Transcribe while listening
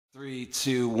3,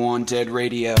 2, 1, dead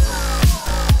radio.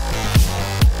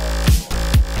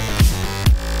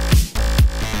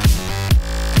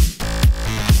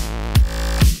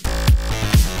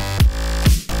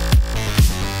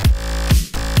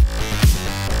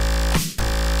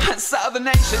 So the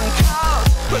nation calls,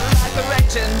 but like the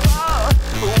raging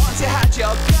bull. Once you had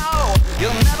your go,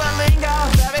 you'll never linger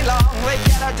very long. We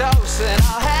get a dose in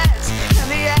our heads,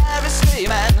 and the air is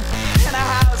screaming. In a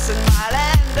house in my land,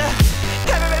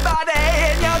 everybody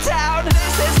in your town.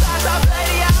 This is Stars of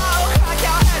Radio. Crack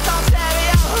your heads on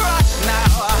stereo, rush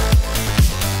now.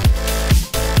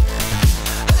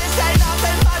 This ain't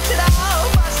nothing much at all.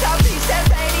 Must have these dead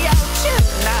radio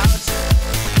tune out.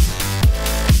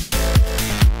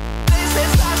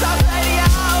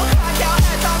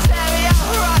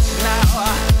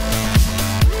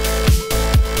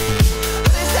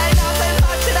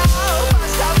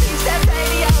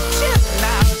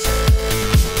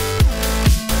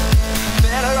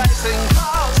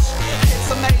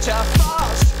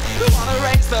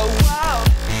 The world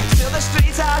till the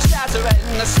streets are shattering.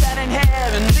 Standing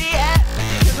here in the air,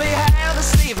 we hail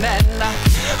this evening.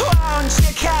 Won't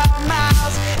you come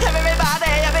out? Everybody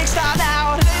a big star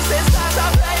now. This is Stars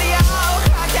of Radio.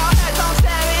 Crack your heads on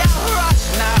stereo, rush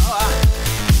now.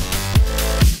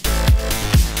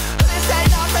 This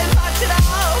ain't nothing much at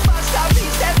all. Must have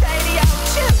these dead radio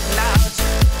tune out.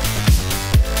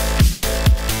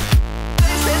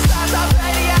 This is Stars of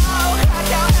Radio. Crack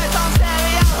your heads on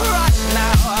stereo, rush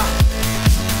now.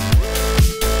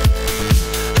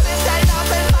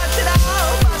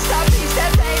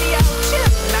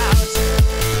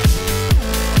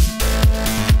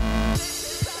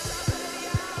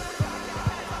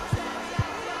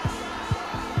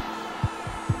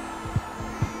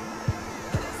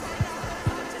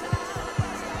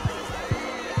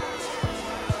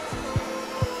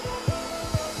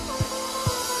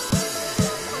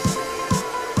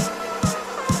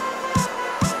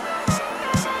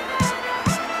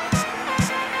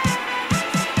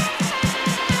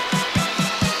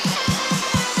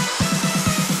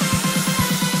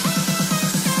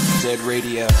 Dead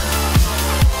radio.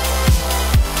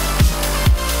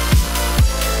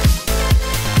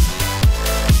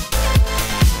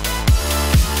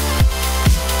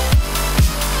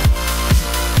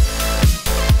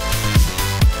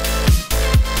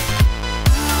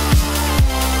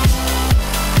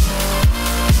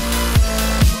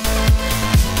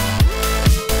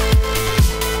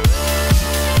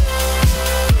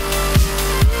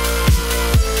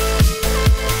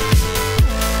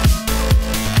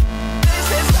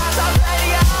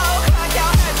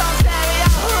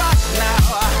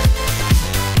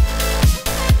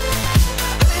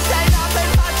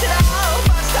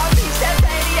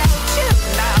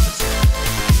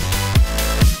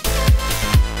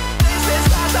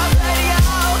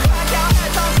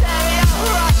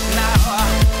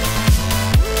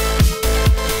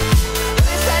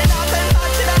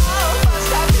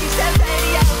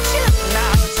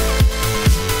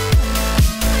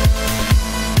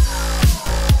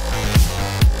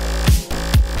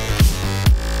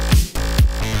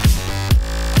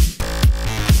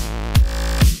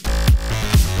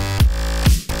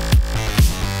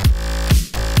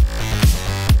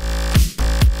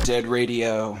 Dead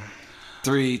radio.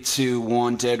 3, 2,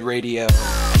 1, dead radio.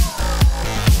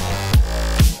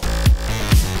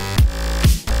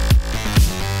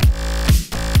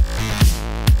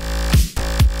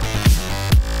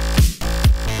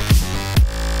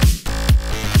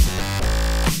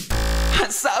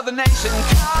 So the nation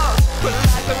calls, but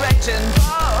like the raging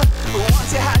bull.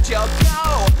 Once you had your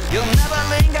go, you'll never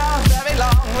linger very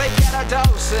long. We get a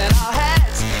dose in our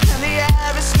heads, and the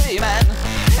air is screaming.